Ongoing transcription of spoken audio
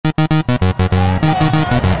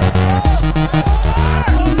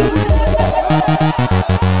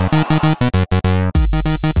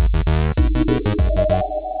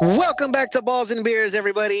It's a Balls and Beers,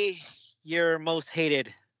 everybody. Your most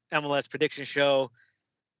hated MLS prediction show.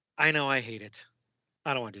 I know I hate it.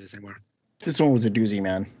 I don't want to do this anymore. This one was a doozy,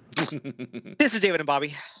 man. This is David and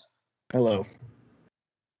Bobby. Hello.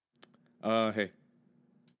 Hey.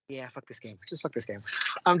 Yeah, fuck this game. Just fuck this game.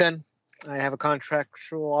 I'm done. I have a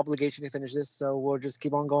contractual obligation to finish this, so we'll just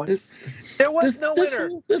keep on going. There was no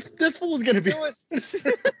winner. This fool is going to be.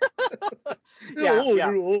 Yeah.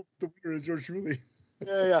 The winner is yours truly.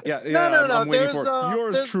 Yeah. No. No. I'm waiting for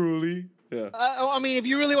yours truly. Yeah. I mean, if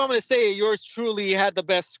you really want me to say it, yours truly had the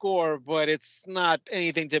best score, but it's not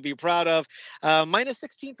anything to be proud of. Minus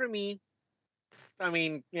 16 for me. I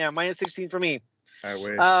mean, yeah, minus 16 for me. I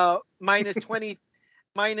wish. Minus 20,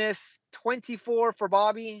 minus 24 for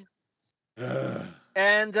Bobby.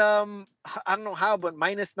 And I don't know how, but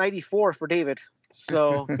minus 94 for David.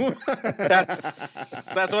 So that's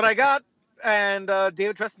what I got. And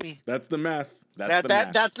David, trust me. That's the math.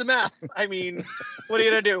 That's the math. I mean, what are you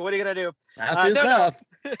gonna do? Math is math.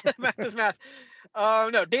 Math is math.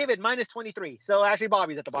 No, David minus 23. So actually,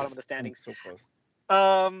 Bobby's at the bottom of the standings. So close.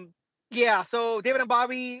 Yeah. So David and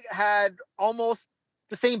Bobby had almost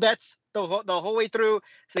the same bets the whole way through.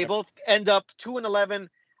 So they both end up 2-11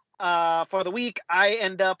 for the week. I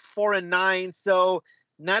end up 4-9. So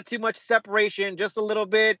not too much separation, just a little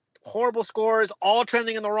bit. Horrible scores, all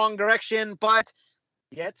trending in the wrong direction, but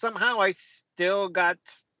yet somehow I still got,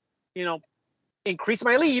 increased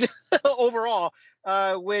my lead overall,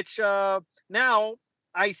 which now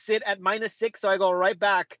I sit at minus 6. So I go right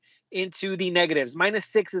back into the negatives. Minus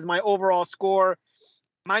 6 is my overall score.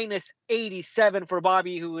 Minus 87 for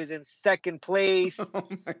Bobby, who is in second place. Oh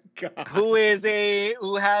my God. Who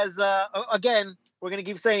has, again, we're going to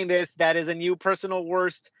keep saying this. That is a new personal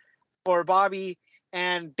worst for Bobby.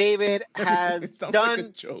 And David has it sounds done like a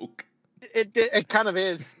joke. It kind of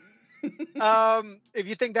is. If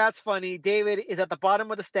you think that's funny, David is at the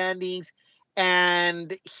bottom of the standings,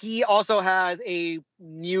 and he also has a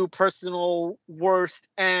new personal worst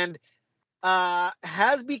and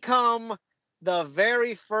has become the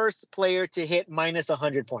very first player to hit minus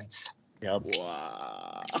 100 points. Yep.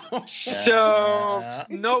 Wow. So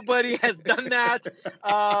nobody has done that.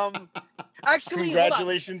 Actually,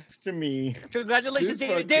 congratulations to me. Congratulations,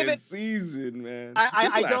 this David. Season, man.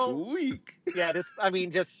 I last don't. Week. Yeah, this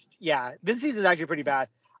season is actually pretty bad.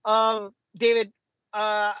 David,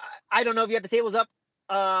 I don't know if you have the tables up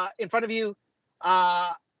in front of you.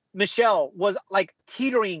 Michelle was like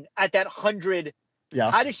teetering at that 100.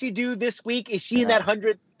 Yeah. How did she do this week? Is she in that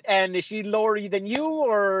 100? And is she lower than you,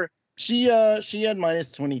 or? She had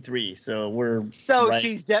minus 23, so right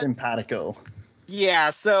she's simpatico. Yeah,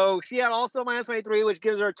 so she had also minus 23, which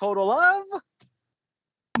gives her a total of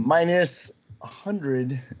minus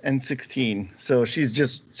 116. So she's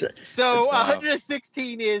just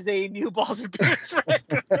 116 is a new Balls and Beers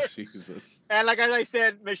record. Jesus. And like as I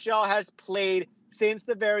said, Michelle has played since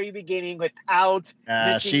the very beginning without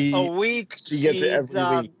missing a week. She gets it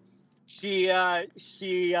every week.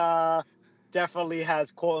 She definitely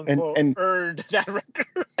has quote unquote earned that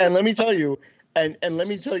record. And let me tell you, and let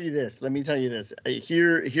me tell you this.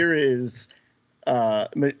 Here is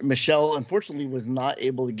Michelle unfortunately was not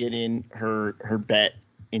able to get in her bet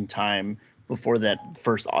in time before that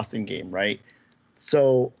first Austin game, right?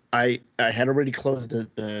 So I had already closed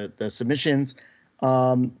the submissions.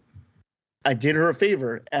 I did her a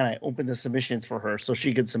favor and I opened the submissions for her so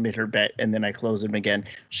she could submit her bet, and then I closed them again.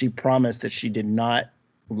 She promised that she did not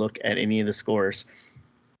look at any of the scores.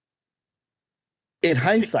 In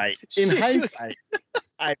hindsight,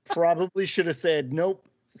 I probably should have said, nope,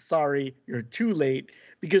 sorry, you're too late,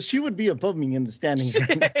 because she would be above me in the standings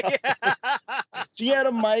right now. She had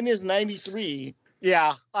a minus 93.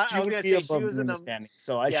 Yeah, I was going to say she was in the standings.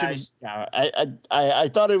 So I should. I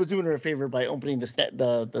thought I was doing her a favor by opening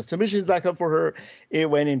the submissions back up for her.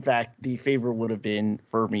 When in fact the favor would have been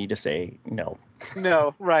for me to say no.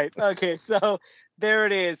 No, right? Okay, so there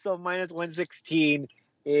it is. So minus 116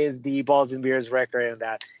 is the Balls and Beers record, and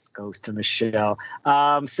that goes to Michelle.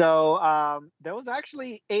 So there was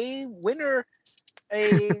actually a winner.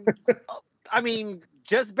 I mean,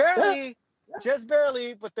 just barely,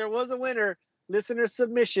 but there was a winner. Listener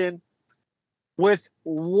submission with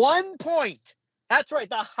 1 point. That's right.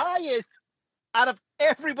 The highest out of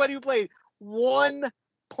everybody who played. 1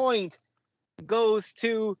 point goes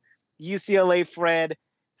to UCLA Fred.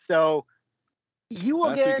 So you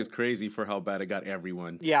again. Last week is crazy for how bad it got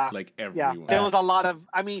everyone. Yeah. Like everyone. Yeah. There was a lot of,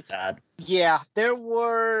 there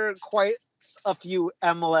were quite a few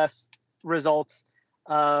MLS results.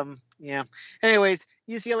 Yeah. Anyways,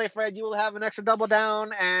 UCLA Fred, you will have an extra double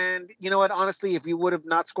down. And you know what? Honestly, if you would have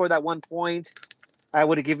not scored that 1 point, I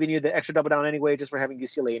would have given you the extra double down anyway, just for having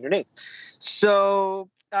UCLA in your name. So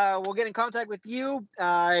we'll get in contact with you.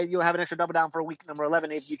 You'll have an extra double down for week number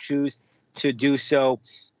 11 if you choose to do so.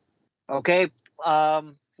 Okay.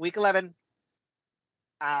 Week 11.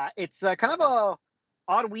 It's kind of a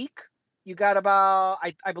odd week. You got about,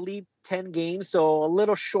 I believe, 10 games, so a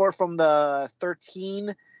little short from the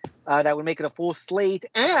 13. That would make it a full slate.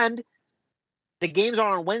 And the games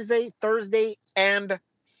are on Wednesday, Thursday, and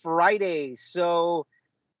Friday. So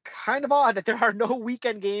kind of odd that there are no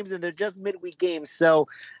weekend games and they're just midweek games. So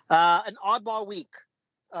an oddball week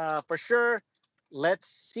for sure. Let's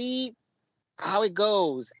see how it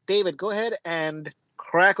goes. David, go ahead and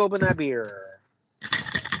crack open that beer.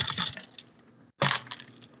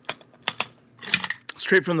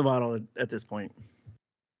 Straight from the bottle at this point.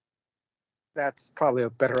 That's probably a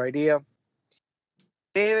better idea.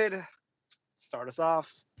 David, start us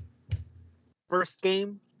off. First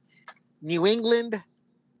game, New England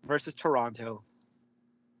versus Toronto.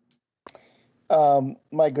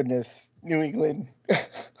 My goodness, New England.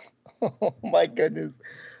 Oh my goodness.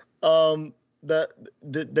 I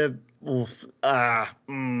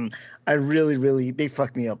really they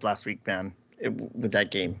fucked me up last week, man. With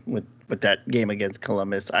that game, with that game against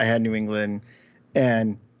Columbus. I had New England,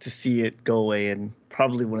 and to see it go away, and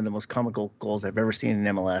probably one of the most comical goals I've ever seen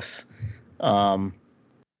in MLS.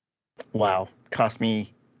 Wow, cost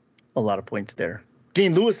me a lot of points there.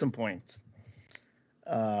 Gained Lewis some points.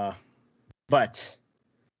 But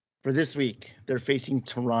for this week, they're facing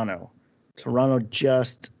Toronto. Toronto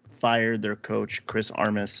just fired their coach, Chris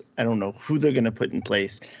Armas. I don't know who they're going to put in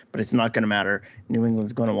place, but it's not going to matter. New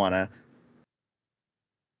England's going to want to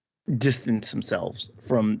distance themselves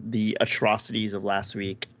from the atrocities of last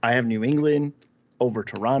week. I have New England over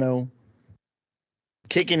Toronto.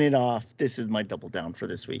 Kicking it off, this is my double down for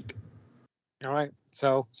this week. All right.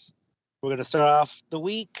 So we're going to start off the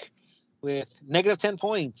week with negative 10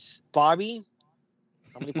 points. Bobby,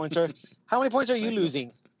 how many points are you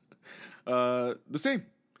losing? The same.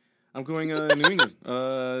 I'm going New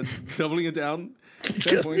England. Doubling it down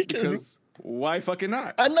 10 points because why fucking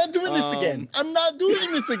not? I'm not doing this again. I'm not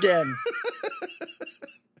doing this again.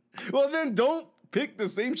 Well, then don't pick the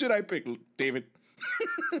same shit I picked, David.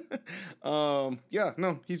 Yeah,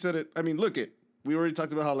 no, he said it. I mean, look it. We already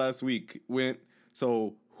talked about how last week went.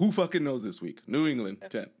 So who fucking knows this week? New England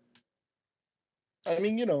 10. I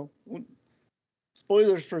mean, you know,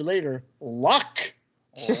 spoilers for later. Luck.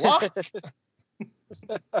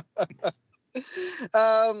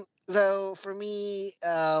 So for me,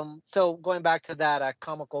 so going back to that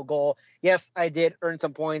comical goal, yes, I did earn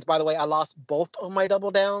some points. By the way, I lost both of my double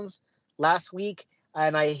downs last week,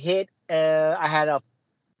 and I had a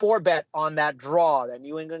 4-bet on that draw, that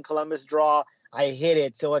New England Columbus draw. I hit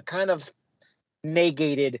it, so it kind of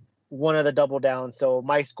negated one of the double downs. So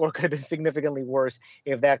my score could have been significantly worse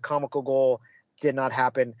if that comical goal did not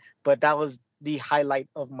happen. But that was the highlight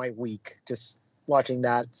of my week, just watching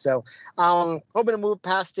that. So hoping to move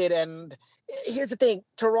past it. And here's the thing.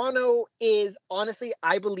 Toronto is, honestly,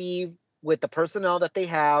 I believe, with the personnel that they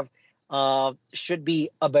have, should be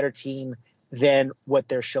a better team than what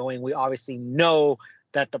they're showing. We obviously know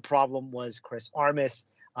that the problem was Chris Armas.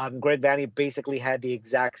 Greg Vanney basically had the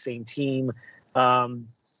exact same team.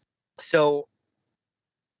 So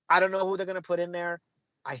I don't know who they're going to put in there.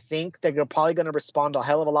 I think they're probably going to respond a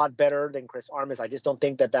hell of a lot better than Chris Armas. I just don't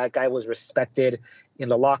think that guy was respected in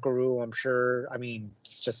the locker room. I'm sure. I mean,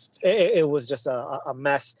 it was just a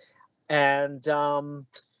mess. And,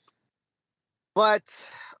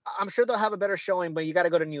 but I'm sure they'll have a better showing, but you got to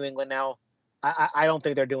go to New England now. I don't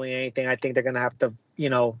think they're doing anything. I think they're going to have to,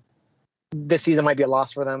 this season might be a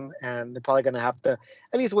loss for them, and they're probably going to have to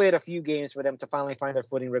at least wait a few games for them to finally find their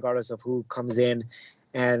footing, regardless of who comes in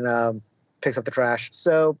and picks up the trash.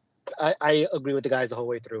 So I agree with the guys the whole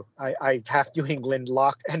way through. I have New England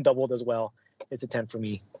locked and doubled as well. It's a 10 for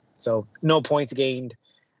me. So no points gained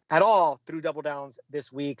at all through double downs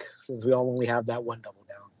this week, since we all only have that one double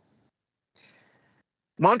down.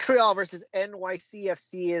 Montreal versus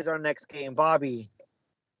NYCFC is our next game. Bobby,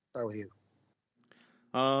 start with you.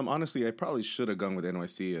 Honestly, I probably should have gone with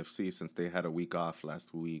NYCFC since they had a week off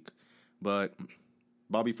last week, but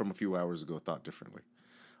Bobby from a few hours ago thought differently.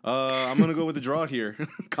 I'm gonna go with the draw here.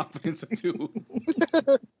 Confidence of 2.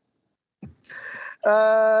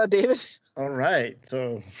 David. All right,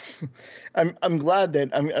 so I'm glad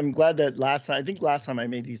that last time I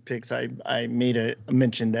made these picks, I made a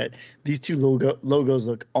mention that these two logos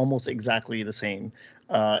look almost exactly the same,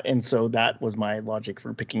 and so that was my logic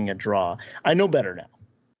for picking a draw. I know better now.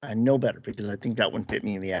 I know better because I think that one bit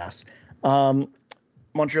me in the ass.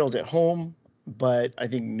 Montreal's at home, but I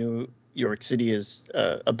think New York City is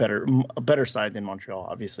a better side than Montreal,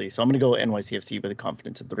 obviously. So I'm going to go NYCFC with a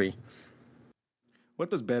confidence of 3. What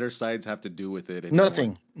does better sides have to do with it anymore?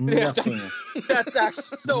 Nothing. Nothing. That's actually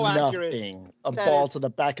so accurate. Nothing. A ball to the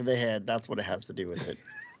back of the head. That's what it has to do with it.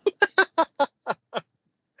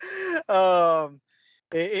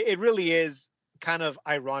 It really is kind of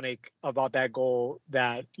ironic about that goal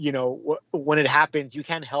that, you know, when it happens, you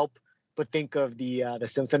can't help but think of the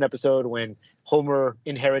Simpson episode when Homer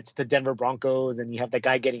inherits the Denver Broncos and you have that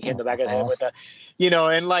guy getting hit in the back of the head with a, you know,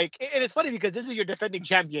 and like, and it's funny because this is your defending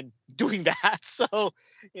champion doing that. So,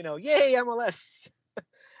 you know, yay, MLS.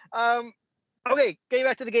 Okay, getting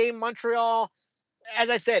back to the game, Montreal, as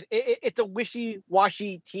I said, it's a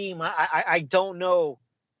wishy-washy team. I don't know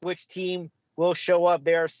which team will show up.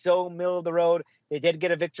 They are so middle of the road. They did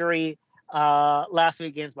get a victory last week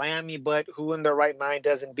against Miami, but who in their right mind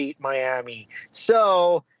doesn't beat Miami?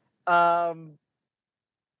 So I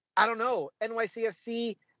don't know.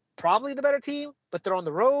 NYCFC, probably the better team, but they're on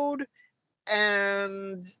the road,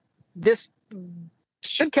 and this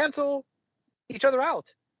should cancel each other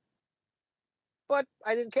out. But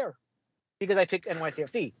I didn't care because I picked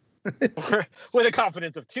NYCFC with a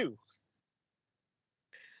confidence of 2.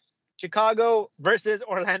 Chicago versus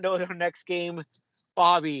Orlando is our next game.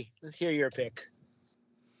 Bobby, let's hear your pick.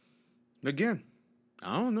 Again,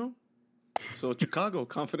 I don't know. So Chicago,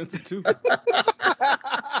 confidence of 2.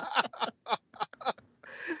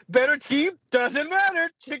 Better team, doesn't matter.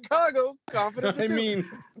 Chicago, confidence of 2. I mean,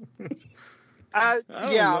 I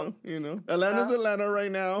don't know, you know, Atlanta's Atlanta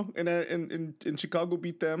right now, and Chicago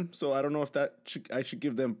beat them. So I don't know if I should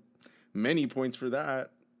give them many points for that.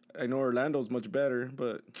 I know Orlando's much better,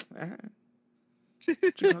 but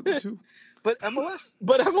Chicago too. But MLS.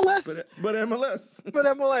 But MLS. But MLS. But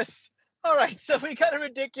MLS. All right, so we got a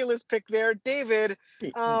ridiculous pick there, David.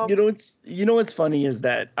 You know what's funny is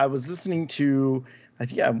that I was listening to,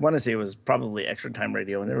 I want to say it was probably Extra Time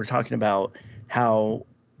Radio, and they were talking about how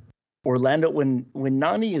Orlando, when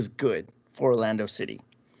Nani is good for Orlando City,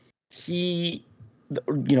 he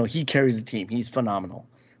carries the team. He's phenomenal,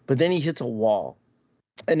 but then he hits a wall,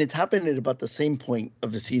 and it's happened at about the same point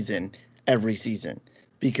of the season every season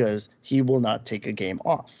because he will not take a game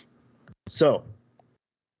off. So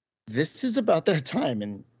this is about that time,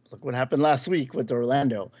 and look what happened last week with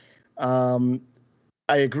Orlando. I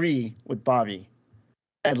agree with Bobby.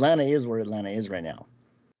 Atlanta is where Atlanta is right now,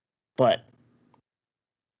 but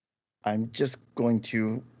I'm just going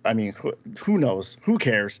to, who knows? Who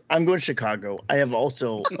cares? I'm going to Chicago. I have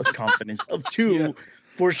also a confidence of 2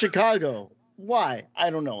 for Chicago. Why?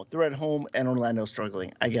 I don't know. They're at home and Orlando's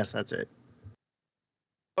struggling. I guess that's it.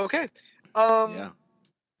 Okay. Yeah.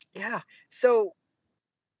 So,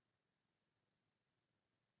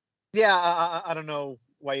 I don't know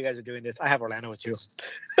why you guys are doing this. I have Orlando with 2.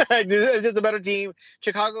 It's just a better team.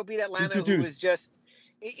 Chicago beat Atlanta, who is just,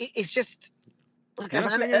 it's just, look,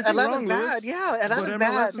 Atlanta's bad. Lewis. Yeah, Atlanta's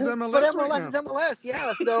bad. Is MLS but MLS is MLS.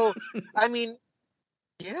 Yeah. So,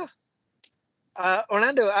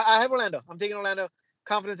 Orlando. I have Orlando. I'm taking Orlando.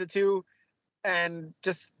 Confidence of 2, and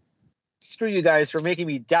just screw you guys for making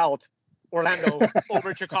me doubt Orlando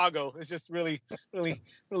over Chicago. It's just really, really,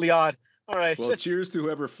 really odd. All right. Well, cheers to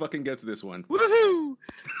whoever fucking gets this one. Woohoo!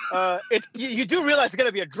 You do realize it's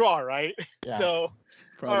gonna be a draw, right? Yeah. So,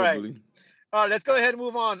 probably. All right, let's go ahead and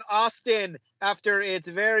move on. Austin, after its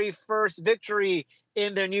very first victory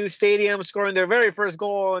in their new stadium, scoring their very first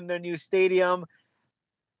goal in their new stadium,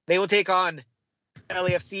 they will take on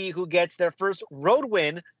LAFC, who gets their first road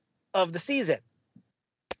win of the season.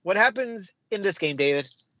 What happens in this game, David?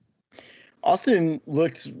 Austin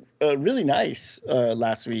looked really nice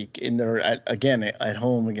last week at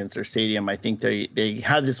home against their stadium. I think they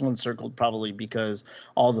had this one circled probably because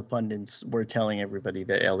all the pundits were telling everybody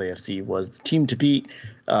that LAFC was the team to beat.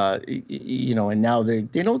 And now they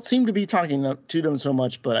don't seem to be talking to them so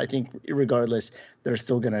much, but I think regardless, they're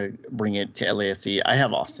still going to bring it to LAFC. I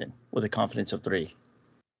have Austin with a confidence of 3.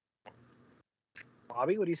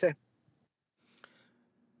 Bobby, what do you say?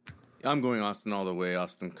 I'm going Austin all the way.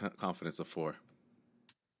 Austin confidence of 4.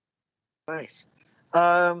 Nice.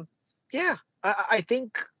 I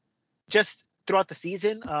think just throughout the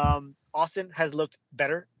season, Austin has looked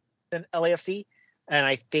better than LAFC. And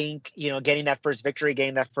I think, getting that first victory,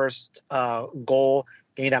 getting that first goal,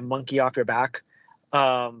 getting that monkey off your back.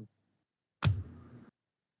 I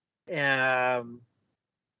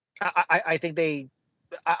think they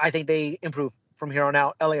improve from here on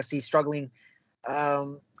out. LAFC struggling.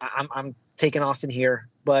 I'm taking Austin here,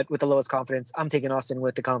 but with the lowest confidence. I'm taking Austin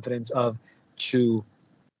with the confidence of 2.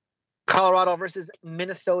 Colorado versus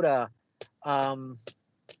Minnesota.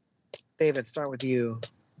 David, start with you.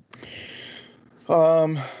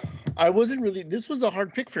 I wasn't really. This was a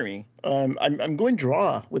hard pick for me. I'm going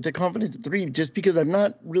draw with the confidence of 3, just because I'm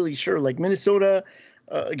not really sure. Like Minnesota,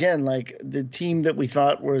 again, like the team that we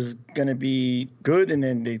thought was going to be good, and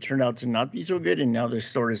then they turned out to not be so good, and now they're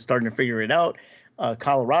sort of starting to figure it out.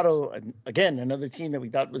 Colorado, again, another team that we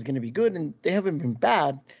thought was going to be good, and they haven't been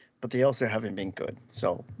bad, but they also haven't been good.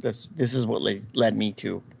 So this is what led me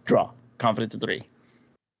to draw confidence of 3.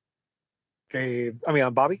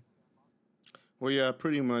 Bobby. Well, yeah,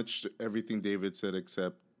 pretty much everything David said,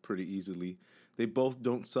 except pretty easily. They both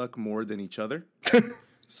don't suck more than each other.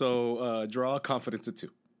 So draw confidence of 2.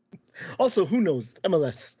 Also, who knows?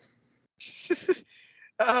 MLS.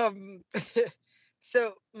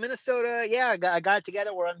 So Minnesota, I got it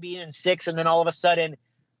together. We're unbeaten in 6, and then all of a sudden,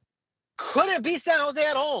 couldn't beat San Jose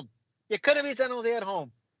at home. You couldn't beat San Jose at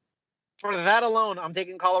home. For that alone, I'm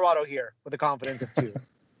taking Colorado here with a confidence of 2.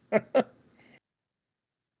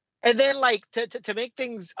 And then, like, to make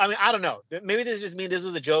things, I don't know. Maybe this just means this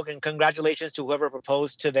was a joke, and congratulations to whoever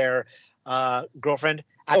proposed to their girlfriend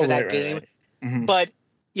after that game. Right. Mm-hmm. But,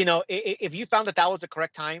 if you found that was the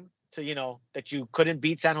correct time to, that you couldn't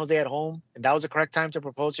beat San Jose at home, and that was the correct time to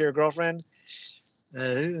propose to your girlfriend,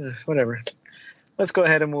 whatever. Let's go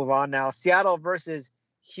ahead and move on now. Seattle versus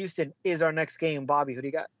Houston is our next game. Bobby, who do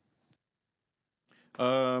you got?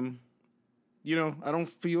 I don't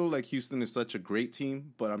feel like Houston is such a great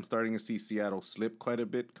team, but I'm starting to see Seattle slip quite a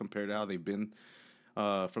bit compared to how they've been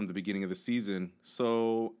from the beginning of the season.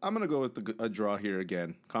 So I'm going to go with a draw here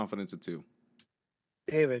again. Confidence of 2.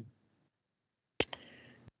 David.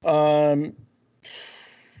 I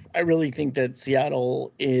really think that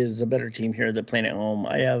Seattle is a better team here than playing at home.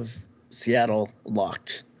 I have Seattle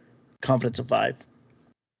locked. Confidence of 5.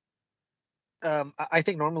 I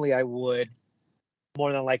think normally I would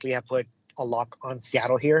more than likely have put a lock on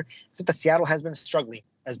Seattle here, except that Seattle has been struggling,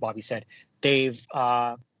 as Bobby said. They've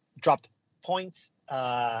dropped points.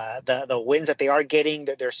 The wins that they are getting,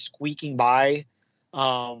 that they're squeaking by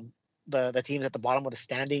the teams at the bottom of the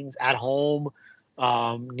standings at home,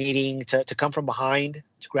 needing to come from behind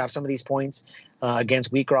to grab some of these points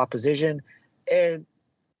against weaker opposition. And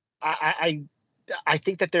I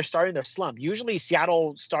think that they're starting their slump. Usually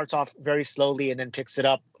Seattle starts off very slowly and then picks it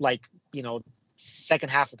up second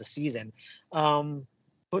half of the season. Who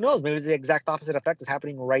knows? Maybe the exact opposite effect is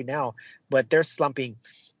happening right now, but they're slumping.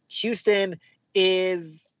 Houston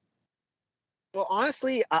is, well,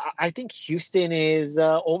 honestly, I think Houston is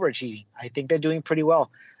overachieving. I think they're doing pretty well.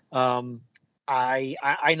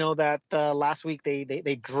 I know that last week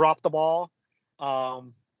they dropped the ball,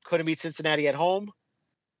 couldn't beat Cincinnati at home.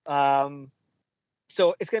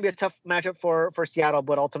 So it's going to be a tough matchup for Seattle,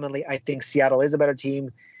 but ultimately I think Seattle is a better team.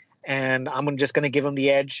 And I'm just going to give them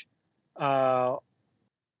the edge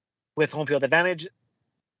with home field advantage.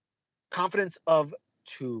 Confidence of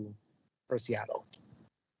 2 for Seattle.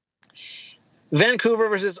 Vancouver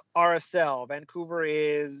versus RSL. Vancouver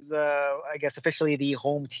is, I guess, officially the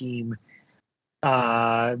home team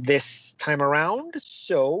this time around.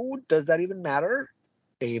 So does that even matter,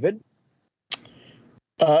 David?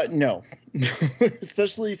 No,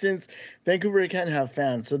 especially since Vancouver can't have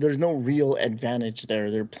fans, so there's no real advantage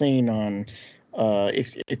there. They're playing on,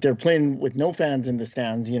 if they're playing with no fans in the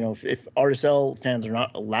stands, if RSL fans are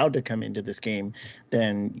not allowed to come into this game,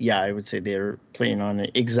 then yeah, I would say they're playing on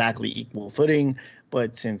an exactly equal footing.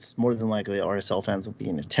 But since more than likely RSL fans will be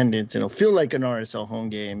in attendance, and it'll feel like an RSL home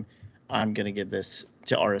game, I'm gonna give this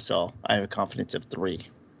to RSL. I have a confidence of 3.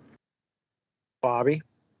 Bobby.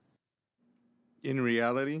 In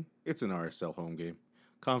reality, it's an RSL home game.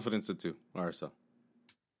 Confidence of 2, RSL.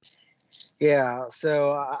 Yeah,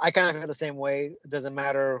 so I kind of feel the same way. It doesn't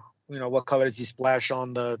matter, what colors you splash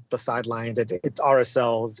on the sidelines. It's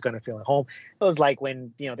RSL is going to feel at home. It was like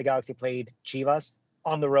when, the Galaxy played Chivas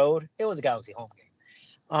on the road. It was a Galaxy home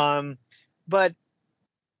game. But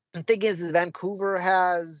the thing is Vancouver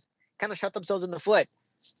has kind of shot themselves in the foot.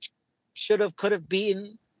 Could have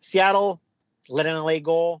beaten Seattle, let in a late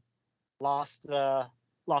goal. Lost the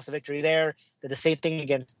victory there. Did the same thing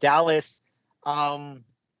against Dallas.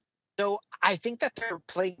 So I think that they're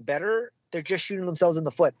playing better. They're just shooting themselves in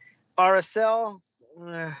the foot. RSL,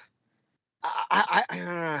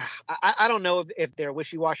 I don't know if they're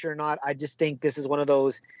wishy-washy or not. I just think this is one of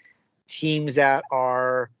those teams that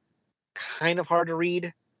are kind of hard to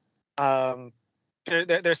read.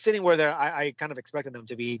 They're sitting where I kind of expected them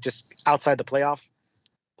to be, just outside the playoff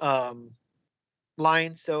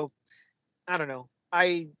line. So I don't know.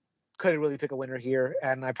 I couldn't really pick a winner here,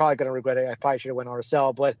 and I'm probably going to regret it. I probably should have went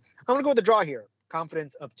RSL, but I'm going to go with the draw here.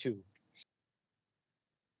 Confidence of 2.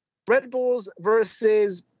 Red Bulls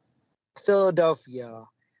versus Philadelphia.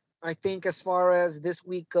 I think as far as this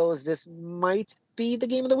week goes, this might be the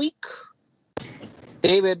game of the week.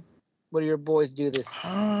 David, what do your boys do this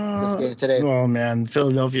game today? Oh man,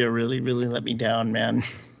 Philadelphia really let me down, man.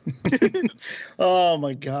 Oh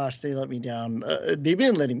my gosh, they let me down. They've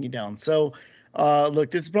been letting me down. So,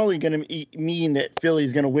 look, this is probably going to mean that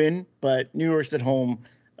Philly's going to win, but New York's at home.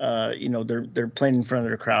 They're playing in front of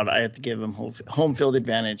their crowd. I have to give them home field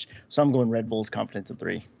advantage. So I'm going Red Bulls, confidence of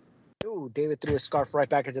 3. Ooh, David threw his scarf right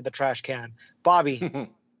back into the trash can. Bobby.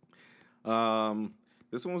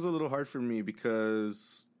 This one was a little hard for me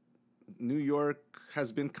because New York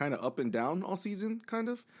has been kind of up and down all season, kind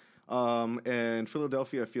of. And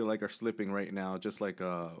Philadelphia, I feel like, are slipping right now, just like,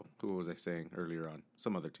 who was I saying earlier on?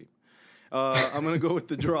 Some other team. I'm going to go with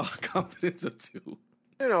the draw, confidence of 2.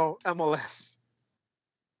 MLS.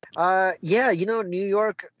 New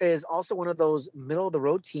York is also one of those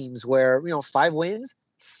middle-of-the-road teams where, 5 wins,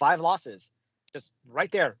 5 losses. Just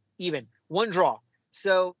right there, even. 1 draw.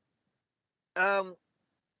 So, I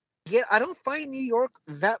don't find New York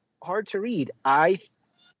that hard to read. I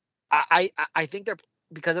think they're,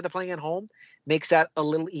 because they're playing at home, makes that a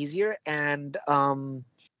little easier. And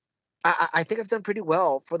I think I've done pretty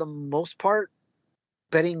well for the most part,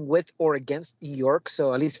 betting with or against New York.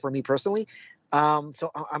 So at least for me personally,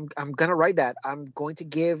 so I'm gonna ride that. I'm going to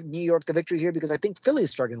give New York the victory here because I think Philly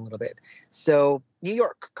is struggling a little bit. So New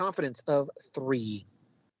York, confidence of 3.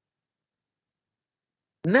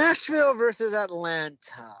 Nashville versus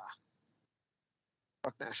Atlanta.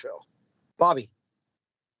 Fuck Nashville. Bobby.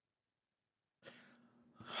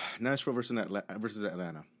 Nashville versus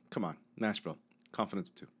Atlanta. Come on, Nashville.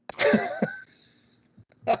 Confidence 2.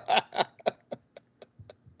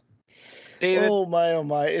 David. Oh my!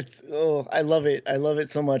 I love it. I love it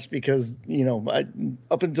so much because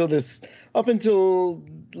up until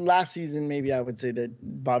last season, maybe I would say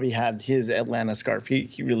that Bobby had his Atlanta scarf. He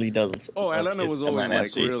really does. Oh, Atlanta was always Atlanta like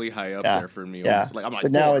FC. really high up there for me. Yeah. Like, I'm like,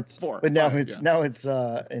 but now it's four. But now five, it's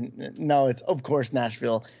yeah. now it's of course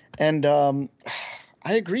Nashville, and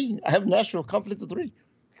I agree. I have Nashville confidence of 3.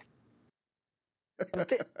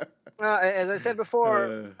 As I said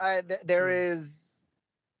before, there is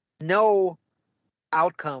no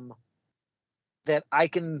outcome that I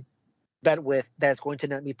can bet with that's going to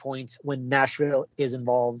net me points when Nashville is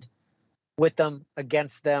involved. With them,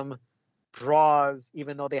 against them, draws,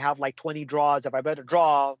 even though they have like 20 draws. If I bet a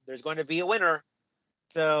draw, there's going to be a winner.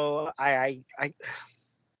 So I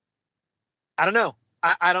don't know.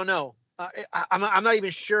 I don't know. I'm not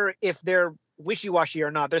even sure if they're wishy-washy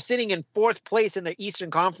or not. They're sitting in 4th place in the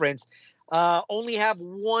Eastern Conference. Only have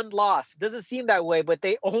 1 loss. Doesn't seem that way, but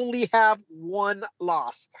they only have 1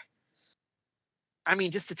 loss. I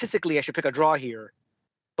mean, just statistically, I should pick a draw here.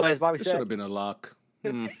 But as Bobby said, should have been a lock.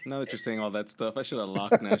 Now that you're saying all that stuff, I should have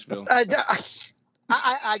locked Nashville. I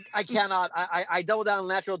cannot. I doubled down on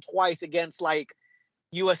Nashville twice against like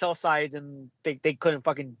USL sides, and they couldn't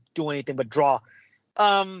fucking do anything but draw.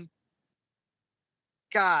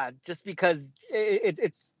 God, just because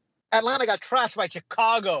it's Atlanta got trashed by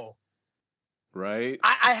Chicago. Right.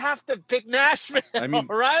 I have to pick Nashville. I mean,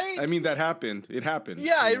 right? I mean, that happened. It happened.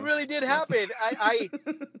 Yeah, it really did happen. I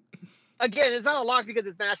again, it's not a lock because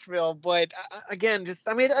it's Nashville, but again, it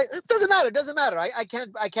doesn't matter. It doesn't matter. I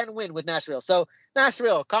can't win with Nashville. So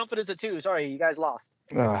Nashville, confidence of 2. Sorry, you guys lost.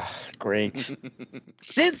 Great.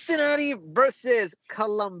 Cincinnati versus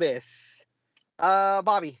Columbus.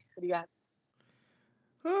 Bobby, what do you got?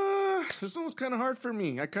 This one was kind of hard for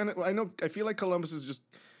me. I feel like Columbus is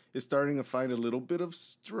starting to find a little bit of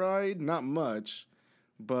stride. Not much,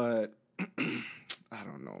 but I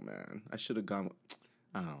don't know, man. I should have gone.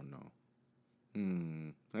 I don't know.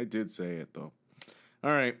 I did say it though.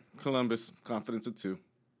 All right, Columbus, confidence of 2.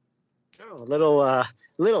 Oh, a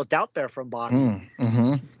little doubt there from Bobby.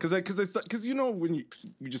 Because when you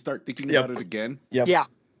just start thinking about it again. Yep. Yeah.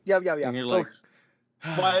 And you're like,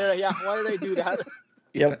 why did I do that?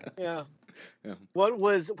 Yep. Yeah. Yeah. What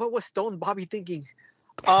was Stone Bobby thinking?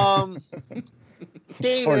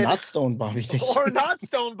 David, or not Stone Bobby thinking. Or not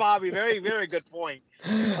Stone Bobby. Very, very good point.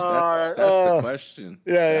 That's the question.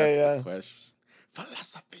 That's the question.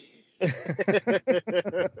 Philosophy.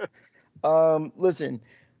 Listen,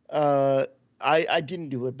 I didn't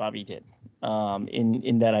do what Bobby did.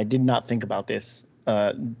 In that I did not think about this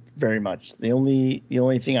very much. The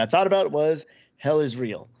only thing I thought about was hell is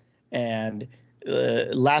real. And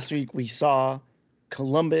last week we saw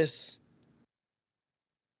Columbus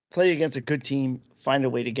play against a good team, find a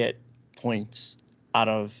way to get points out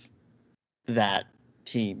of that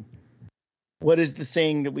team. What is the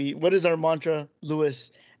saying what is our mantra,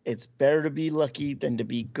 Lewis? It's better to be lucky than to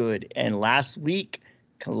be good. And last week,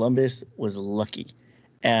 Columbus was lucky.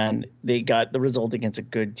 and they got the result against a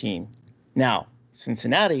good team. Now,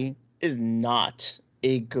 Cincinnati is not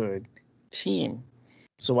a good team.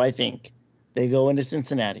 So I think they go into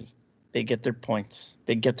Cincinnati. They get their points.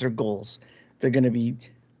 They get their goals. They're going to be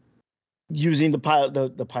using the pile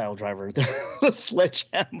driver, the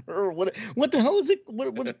sledgehammer. What the hell is it?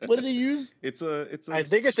 What do they use? It's a. I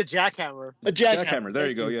think it's a jackhammer. A jackhammer. There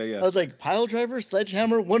you go. Yeah. I was like, pile driver,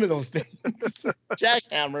 sledgehammer, one of those things.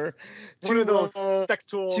 Jackhammer. One of those sex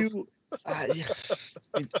tools.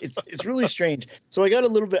 It's really strange. So I got a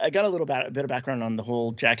bit of background on the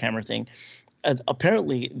whole jackhammer thing.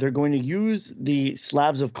 Apparently, they're going to use the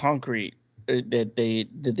slabs of concrete that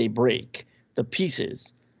they break, the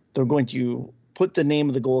pieces. They're going to put the name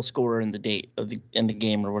of the goal scorer and the date of the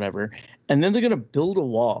game or whatever, and then they're going to build a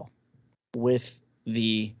wall with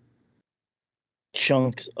the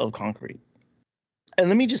chunks of concrete. And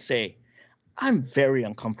let me just say, I'm very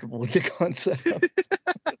uncomfortable with the concept.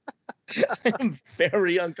 I'm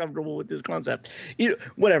very uncomfortable with this concept.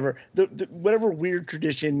 Whatever, whatever weird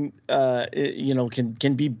tradition, can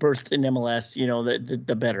be birthed in MLS.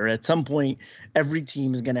 The better. At some point, every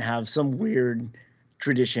team is going to have some weird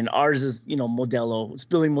tradition. Ours is, Modelo,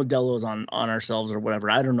 spilling Modelos on ourselves or whatever.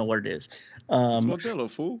 I don't know what it is. It's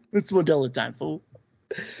Modelo, fool. It's Modelo time, fool.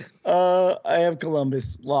 I have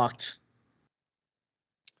Columbus locked.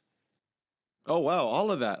 Oh wow,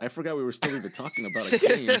 all of that. I forgot we were still even talking about a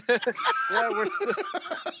game. Yeah, we're still.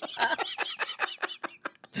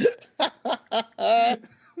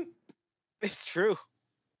 It's true.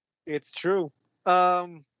 It's true.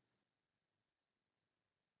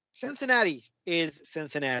 Cincinnati is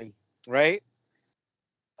Cincinnati, right?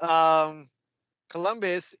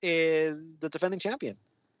 Columbus is the defending champion.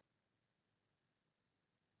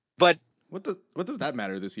 But what does that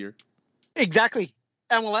matter this year? Exactly.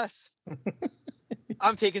 MLS.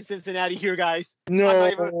 I'm taking Cincinnati here, guys.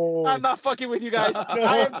 No. I'm not fucking with you guys. No.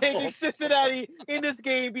 I am taking Cincinnati in this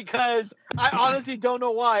game because I honestly don't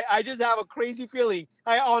know why. I just have a crazy feeling.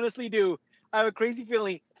 I honestly do. I have a crazy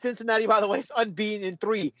feeling. Cincinnati, by the way, is unbeaten in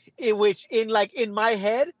 3, which in my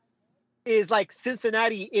head is like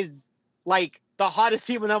Cincinnati is like the hottest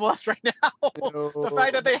team in MLS right now. No. The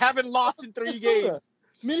fact that they haven't lost in 3 games.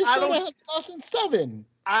 Minnesota has lost in 7.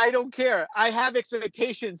 I don't care. I have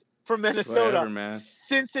expectations for Minnesota. Whatever, man.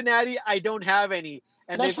 Cincinnati, I don't have any.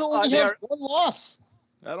 And they have 1 loss.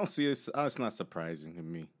 I don't see it. It's not surprising to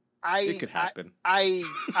me. It could happen. I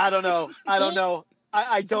don't know. I don't know.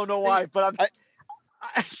 I don't know why, but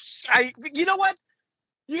I you know what?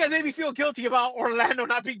 You guys made me feel guilty about Orlando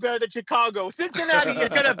not being better than Chicago. Cincinnati is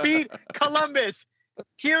going to beat Columbus.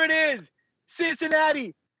 Here it is.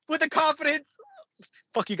 Cincinnati with the confidence.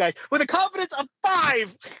 Fuck you guys. With a confidence of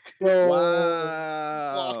 5.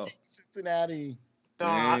 Wow. Cincinnati. No,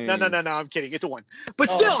 I'm kidding. It's a 1. But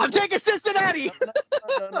still, I'm taking Cincinnati.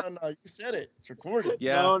 No. You said it. It's recorded.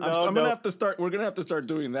 Yeah, I'm gonna have to start. We're gonna have to start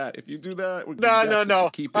doing that. If you do that, no.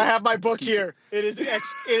 I have my book here. It is 1.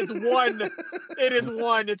 It is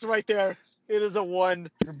 1. It's right there. It is a 1.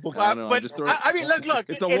 I mean, look.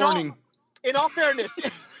 It's a warning. In all fairness,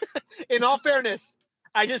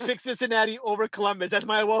 I just picked Cincinnati over Columbus. That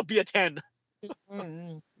might well be a 10.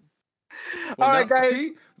 Well, all right, guys.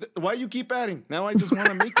 See, why you keep adding? Now I just want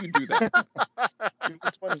to make you do that.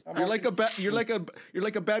 You're like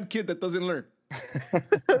a bad kid that doesn't learn.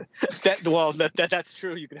 That's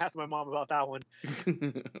true. You can ask my mom about that one.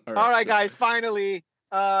 All right, guys. Finally,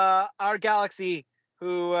 our Galaxy,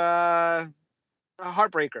 who a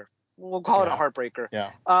heartbreaker. We'll call it a heartbreaker.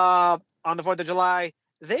 Yeah. On the 4th of July,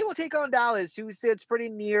 they will take on Dallas, who sits pretty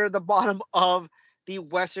near the bottom of the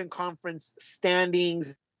Western Conference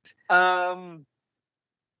standings.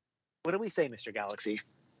 What do we say, Mr. Galaxy?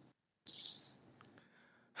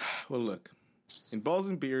 Well, look, in balls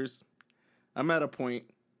and beers, I'm at a point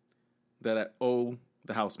that I owe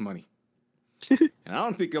the house money. And I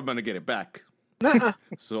don't think I'm going to get it back.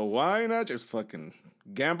 So why not just fucking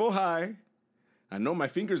gamble high? I know my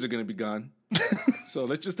fingers are going to be gone. So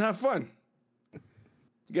let's just have fun.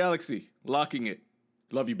 Galaxy, locking it.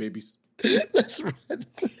 Love you, babies. Let's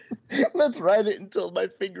ride it until my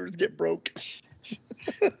fingers get broke.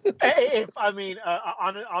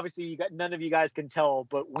 Obviously, none of you guys can tell,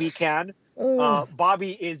 but we can.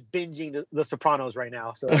 Bobby is binging the Sopranos right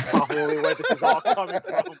now, so that's probably where this is all coming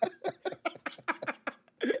from.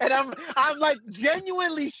 And I'm like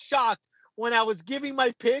genuinely shocked when I was giving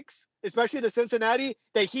my picks, especially the Cincinnati,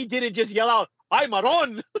 that he didn't just yell out, "Ay,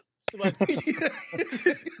 Maron!"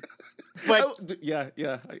 But yeah,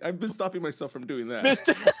 I've been stopping myself from doing that.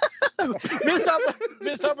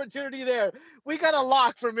 Missed opportunity there. We got a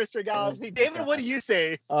lock for Mr. Galaxy. David, what do you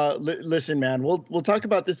say? Listen, man, we'll talk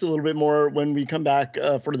about this a little bit more when we come back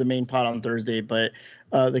for the main pod on Thursday. But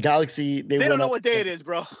the Galaxy, they don't know what day it is,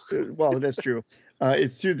 bro. Well, that's true.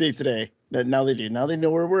 It's Tuesday today. Now they do. Now they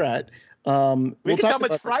know where we're at. We can tell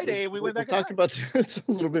them it's Friday. We'll talk about this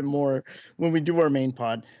a little bit more when we do our main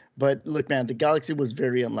pod. But look, man, the Galaxy was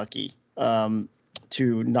very unlucky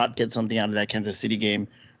to not get something out of that Kansas City game.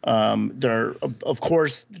 There, of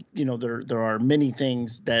course, there are many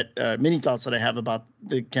things many thoughts that I have about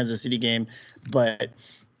the Kansas City game, but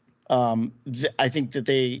I think that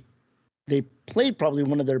they played probably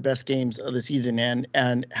one of their best games of the season,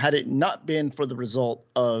 and had it not been for the result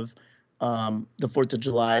of the 4th of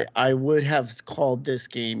July, I would have called this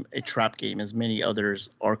game a trap game, as many others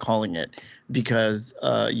are calling it, because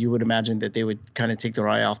you would imagine that they would kind of take their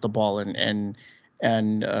eye off the ball and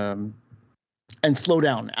slow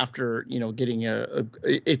down after getting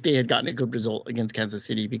if they had gotten a good result against Kansas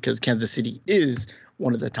City, because Kansas City is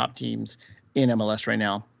one of the top teams in MLS right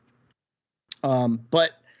now.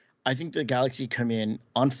 But I think the Galaxy come in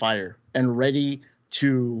on fire and ready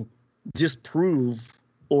to disprove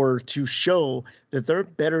or to show that they're a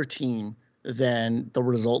better team than the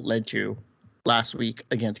result led to last week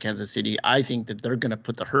against Kansas City. I think that they're going to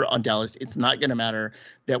put the hurt on Dallas. It's not going to matter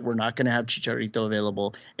that we're not going to have Chicharito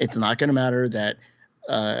available. It's not going to matter that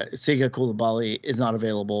Sega Koulibaly is not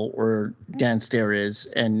available or Dan Stair is,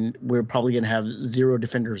 and we're probably going to have 0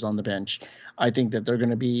 defenders on the bench. I think that they're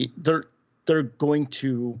going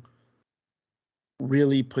to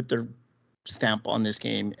really put their stamp on this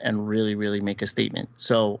game and really, really make a statement.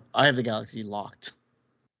 So I have the Galaxy locked.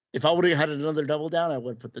 If I would have had another double down, I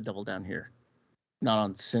would have put the double down here, not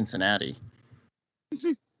on Cincinnati.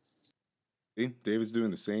 See, David's doing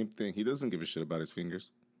the same thing. He doesn't give a shit about his fingers.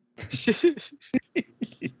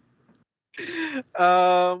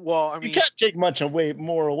 Well, I mean, you can't take much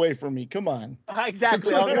more away from me. Come on.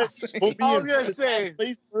 Exactly. I was gonna say.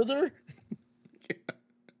 Place further. Yeah.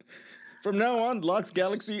 From now on, Locks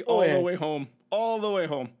Galaxy all the way home, all the way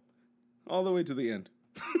home, all the way to the end.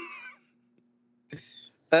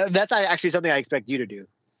 That's actually something I expect you to do.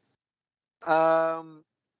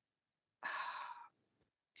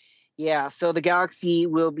 Yeah, so the Galaxy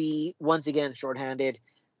will be once again shorthanded.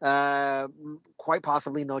 Quite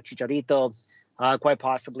possibly no Chicharito. Quite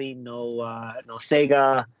possibly no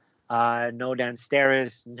Sega. No Dan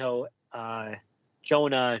Steres. No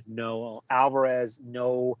Jonah. No Alvarez.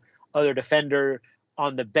 No other defender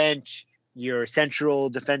on the bench. Your central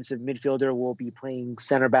defensive midfielder will be playing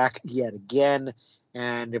center back yet again.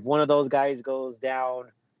 And if one of those guys goes down,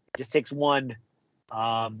 it just takes one,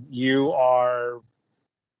 you're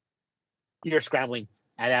scrambling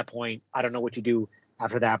at that point. I don't know what you do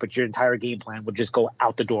after that, but your entire game plan would just go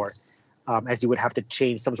out the door, as you would have to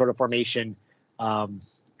change some sort of formation. Yeah.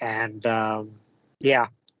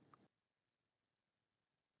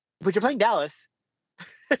 But you're playing Dallas.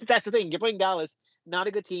 That's the thing. You're playing Dallas. Not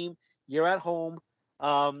a good team. You're at home.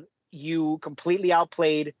 You completely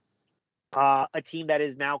outplayed a team that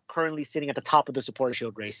is now currently sitting at the top of the Supporter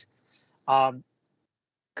Shield race.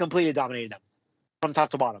 Completely dominated them from top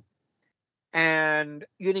to bottom. And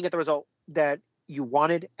you didn't get the result that you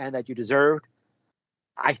wanted and that you deserved.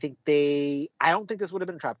 I don't think this would have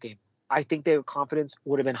been a trap game. I think their confidence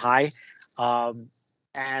would have been high.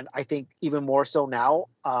 And I think even more so now,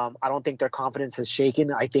 I don't think their confidence has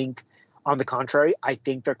shaken. I think, on the contrary, I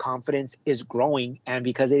think their confidence is growing. And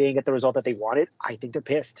because they didn't get the result that they wanted, I think they're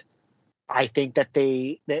pissed. I think that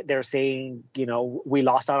they're saying, we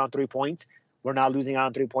lost out on 3 points. We're not losing out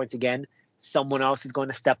on 3 points again. Someone else is going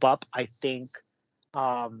to step up. I think,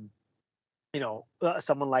 someone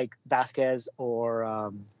like Vasquez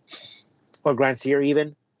or Grandsir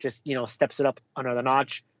even just, steps it up another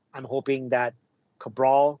notch. I'm hoping that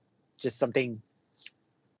Cabral, just something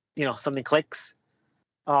clicks.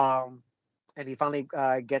 And he finally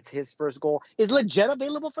gets his first goal. Is Leggett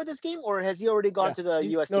available for this game, or has he already gone to the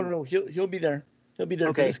U.S. team? No. He'll be there. He'll be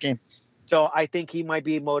there for this game. So I think he might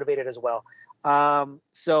be motivated as well.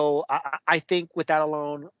 So I think with that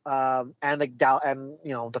alone, and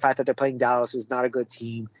the fact that they're playing Dallas, who's not a good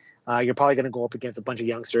team, you're probably going to go up against a bunch of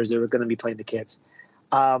youngsters that are going to be playing the kids.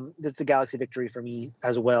 This is a Galaxy victory for me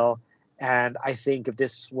as well. And I think if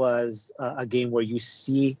this was a game where you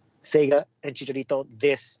see Sega and Chicharito,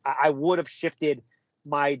 I would have shifted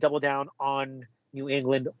my double down on New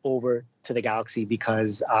England over to the Galaxy,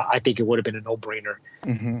 because I think it would have been a no-brainer,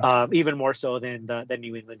 even more so than the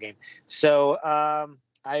New England game. So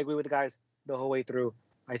I agree with the guys the whole way through.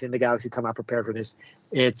 I think the Galaxy come out prepared for this.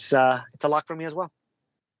 It's a lock for me as well.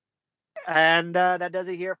 And that does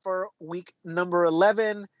it here for week number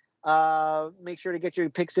 11. Make sure to get your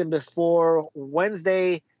picks in before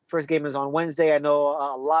Wednesday. First game is on Wednesday. I know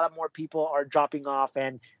a lot of more people are dropping off,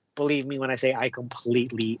 and believe me when I say I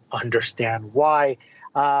completely understand why.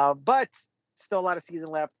 But still a lot of season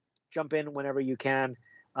left. Jump in whenever you can.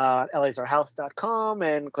 LASRhouse.com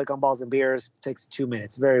and click on Balls and Beers. It takes 2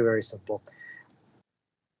 minutes. Very, very simple.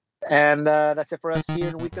 And that's it for us here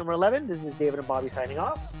in week number 11. This is David and Bobby signing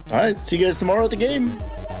off. All right. See you guys tomorrow at the game.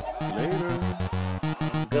 Later.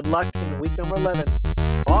 Good luck in week number 11.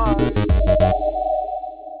 Bye.